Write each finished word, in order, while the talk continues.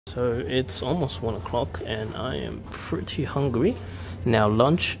So it's almost 1 o'clock and I am pretty hungry. Now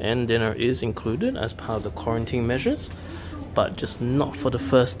lunch and dinner is included as part of the quarantine measures, but just not for the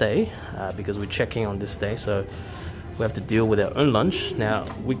first day because we're checking on this day, so we have to deal with our own lunch. Now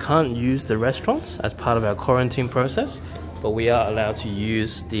we can't use the restaurants as part of our quarantine process, but we are allowed to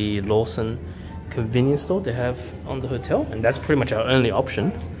use the Lawson convenience store they have on the hotel, and that's pretty much our only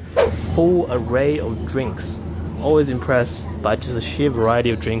option. Full array of drinks. Always impressed by just the sheer variety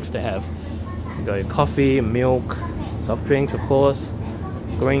of drinks they have. You got your coffee, milk, soft drinks of course,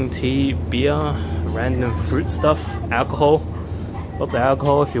 green tea, beer, random fruit stuff, alcohol. Lots of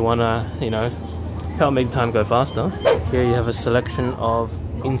alcohol if you wanna, help make time go faster. Here you have a selection of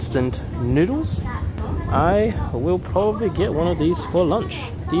instant noodles. I will probably get one of these for lunch.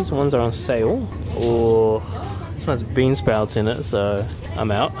 These ones are on sale. Or this one has bean sprouts in it, so I'm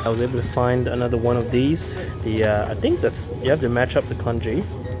out. I was able to find another one of these. I think you have to match up the kanji.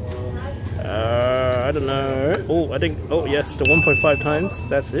 I don't know. Oh yes, the 1.5 times,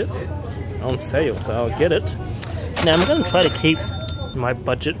 that's it. On sale, so I'll get it. Now I'm gonna try to keep my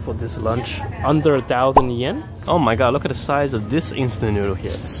budget for this lunch under 1,000 yen. Oh my god, look at the size of this instant noodle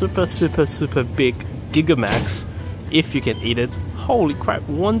here. Super big Gigamax, if you can eat it. Holy crap,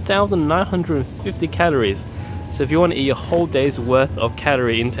 1,950 calories. So if you want to eat a whole day's worth of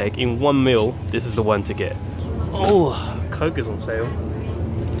calorie intake in one meal, this is the one to get. Oh, Coke is on sale.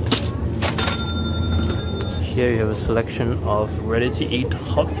 Here you have a selection of ready-to-eat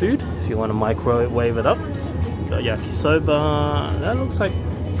hot food if you want to microwave it up. You got yakisoba, that looks like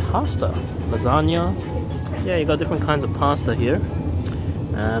pasta, lasagna. Yeah, you got different kinds of pasta here.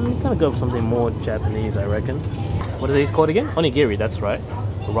 I'm gonna go for something more Japanese, I reckon. What are these called again? Onigiri, that's right.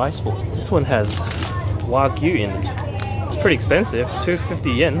 Rice balls. This one has Wagyu in it. It's pretty expensive,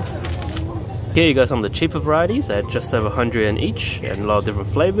 250 yen. Here you got some of the cheaper varieties at just over 100 yen each, and a lot of different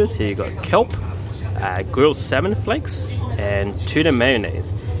flavors. Here you got kelp, grilled salmon flakes, and tuna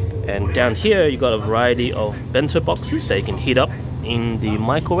mayonnaise. And down here you got a variety of bento boxes that you can heat up in the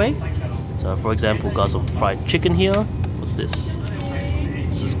microwave. So for example, got some fried chicken here. What's this?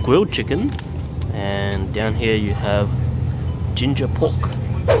 This is grilled chicken. And down here you have ginger pork.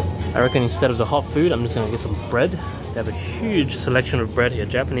 I reckon instead of the hot food, I'm just gonna get some bread. They have a huge selection of bread here.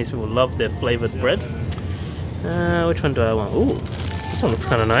 Japanese people love their flavored bread. Which one do I want? Ooh, this one looks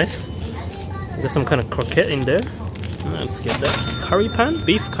kind of nice. There's some kind of croquette in there. Let's get that. Curry pan?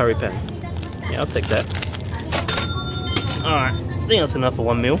 Beef curry pan. Yeah, I'll take that. Alright, I think that's enough for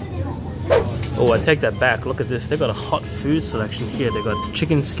one meal. Oh, I take that back. Look at this. They got a hot food selection here. They got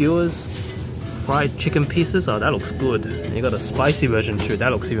chicken skewers, fried chicken pieces. Oh, that looks good. And you got a spicy version too.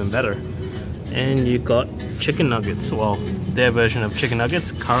 That looks even better. And you got chicken nuggets. Well, their version of chicken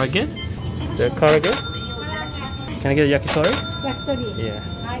nuggets. Karage. Their karage. Can I get a yakitori? Yakitori. Yeah.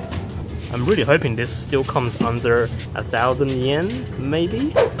 I'm really hoping this still comes under 1,000 yen,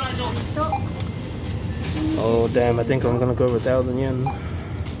 maybe? Oh damn, I think I'm gonna go with 1,000 yen.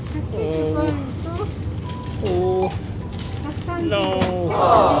 Oh. No.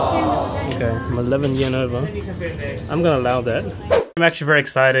 Okay, I'm 11 yen over. I'm gonna allow that. I'm actually very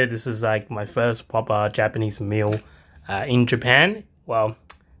excited. This is like my first proper Japanese meal in Japan. Well,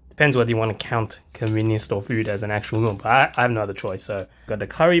 depends whether you want to count convenience store food as an actual meal, but I have no other choice. So got the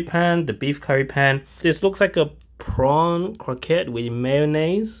curry pan, the beef curry pan. This looks like a prawn croquette with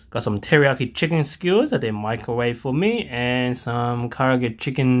mayonnaise. Got some teriyaki chicken skewers that they microwave for me, and some karage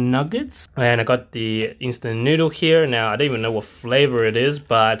chicken nuggets. And I got the instant noodle here. Now I don't even know what flavor it is,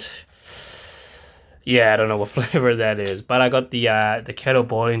 but yeah, I don't know what flavor that is. But I got the kettle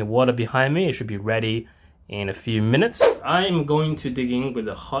boiling the water behind me. It should be ready in a few minutes. I'm going to dig in with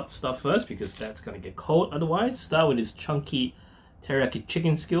the hot stuff first because that's gonna get cold otherwise. Start with this chunky teriyaki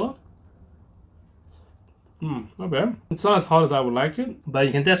chicken skewer. Not bad. It's not as hot as I would like it, but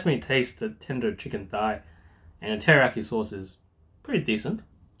you can definitely taste the tender chicken thigh, and the teriyaki sauce is pretty decent.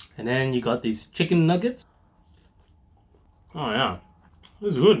 And then you got these chicken nuggets. Oh yeah,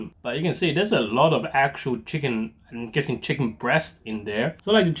 it's good. But you can see there's a lot of actual chicken, I'm guessing chicken breast in there. It's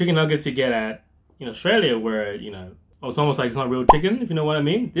not like the chicken nuggets you get at in Australia where, it's almost like it's not real chicken, if you know what I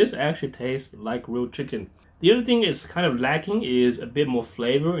mean. This actually tastes like real chicken. The other thing is kind of lacking is a bit more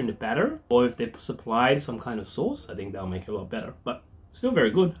flavor in the batter, or if they supplied some kind of sauce, I think that'll make it a lot better, but still very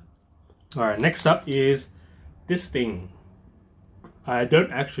good. Alright, next up is this thing. I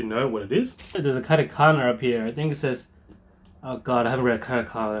don't actually know what it is. There's a katakana up here. I think it says, oh god, I haven't read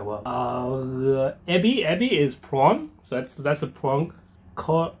katakana well. Ebi is prawn, so that's a prawn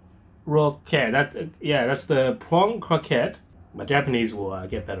croquette. That's the prawn croquette. My Japanese will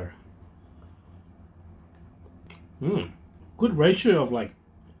get better. Good ratio of like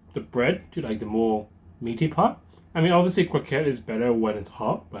the bread to like the more meaty part. I mean, obviously croquette is better when it's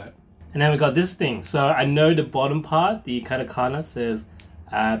hot, but... And then we got this thing. So I know the bottom part, the katakana says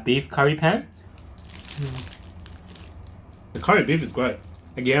beef curry pan. The curry beef is great.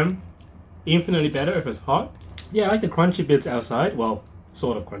 Again, infinitely better if it's hot. Yeah, I like the crunchy bits outside. Well,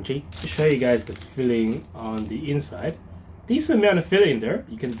 sort of crunchy. To show you guys the filling on the inside. Decent amount of filling there.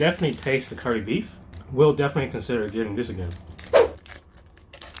 You can definitely taste the curry beef. We'll definitely consider getting this again.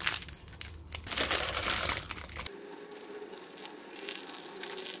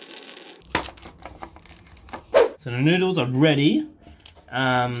 So the noodles are ready.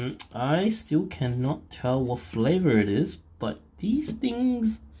 I still cannot tell what flavor it is, but these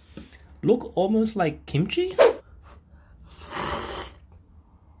things look almost like kimchi.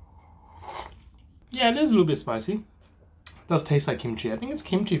 Yeah, it is a little bit spicy. It does taste like kimchi. I think it's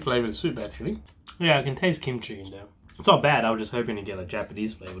kimchi flavored soup actually. Yeah, I can taste kimchi in there. It's not bad. I was just hoping to get a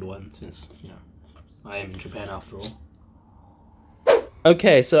Japanese flavored one since, you know, I am in Japan after all.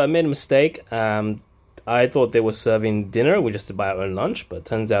 Okay, so I made a mistake. I thought they were serving dinner. We just to buy our own lunch, but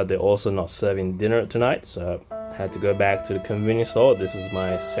turns out they're also not serving dinner tonight. So I had to go back to the convenience store. This is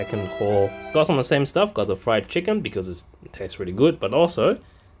my second haul. Got some of the same stuff. Got the fried chicken because it tastes really good, but also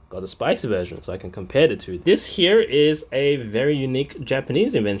got the spicy version so I can compare the two. This here is a very unique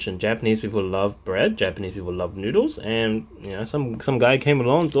Japanese invention. Japanese people love bread. Japanese people love noodles, and you know, some guy came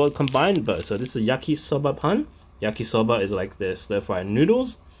along and thought combined both. So this is yakisoba pan. Yakisoba is like the stir-fried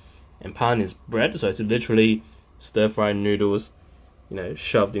noodles, and pan is bread, so it's literally stir-fried noodles, you know,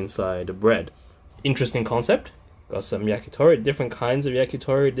 shoved inside the bread. Interesting concept. Got some yakitori, different kinds of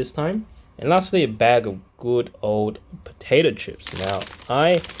yakitori this time. And lastly, a bag of good old potato chips. Now,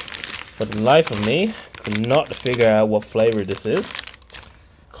 I, for the life of me, could not figure out what flavor this is.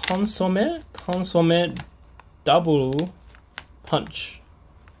 Consomme double punch.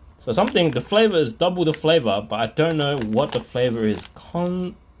 So something, the flavor is double the flavor, but I don't know what the flavor is.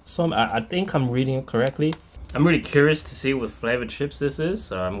 I think I'm reading it correctly. I'm really curious to see what flavored chips this is,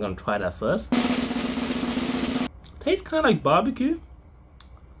 so I'm gonna try that first. Tastes kind of like barbecue.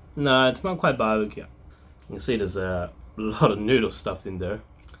 No, it's not quite barbecue. You can see there's a lot of noodle stuffed in there.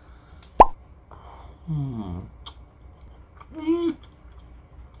 I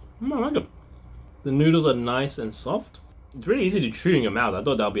like it. The noodles are nice and soft. It's really easy to chew in your mouth. I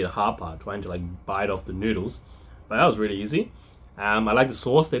thought that would be the hard part, trying to like bite off the noodles, but that was really easy. I like the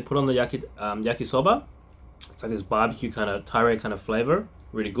sauce they put on the yakisoba. It's like this barbecue kind of tare kind of flavor,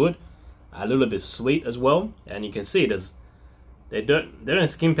 really good. A little bit sweet as well, and you can see they don't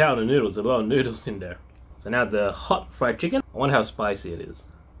skimp out the noodles. There's a lot of noodles in there. So now the hot fried chicken. I wonder how spicy it is.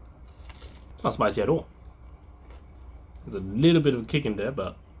 It's not spicy at all. There's a little bit of a kick in there,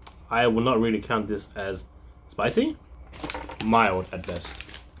 but I will not really count this as spicy. Mild at best.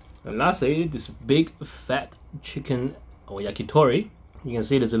 And lastly, this big fat chicken or yakitori. You can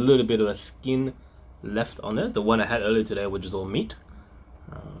see there's a little bit of a skin left on it. The one I had earlier today, which is all meat.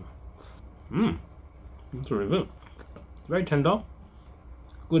 It's really good. Very tender.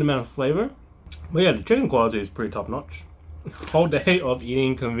 Good amount of flavor. But yeah, the chicken quality is pretty top notch. Whole day of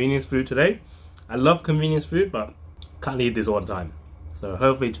eating convenience food today. I love convenience food, but can't eat this all the time. So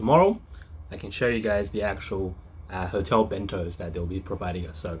hopefully tomorrow I can show you guys the actual hotel bentos that they'll be providing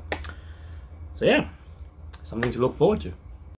us. So yeah, something to look forward to.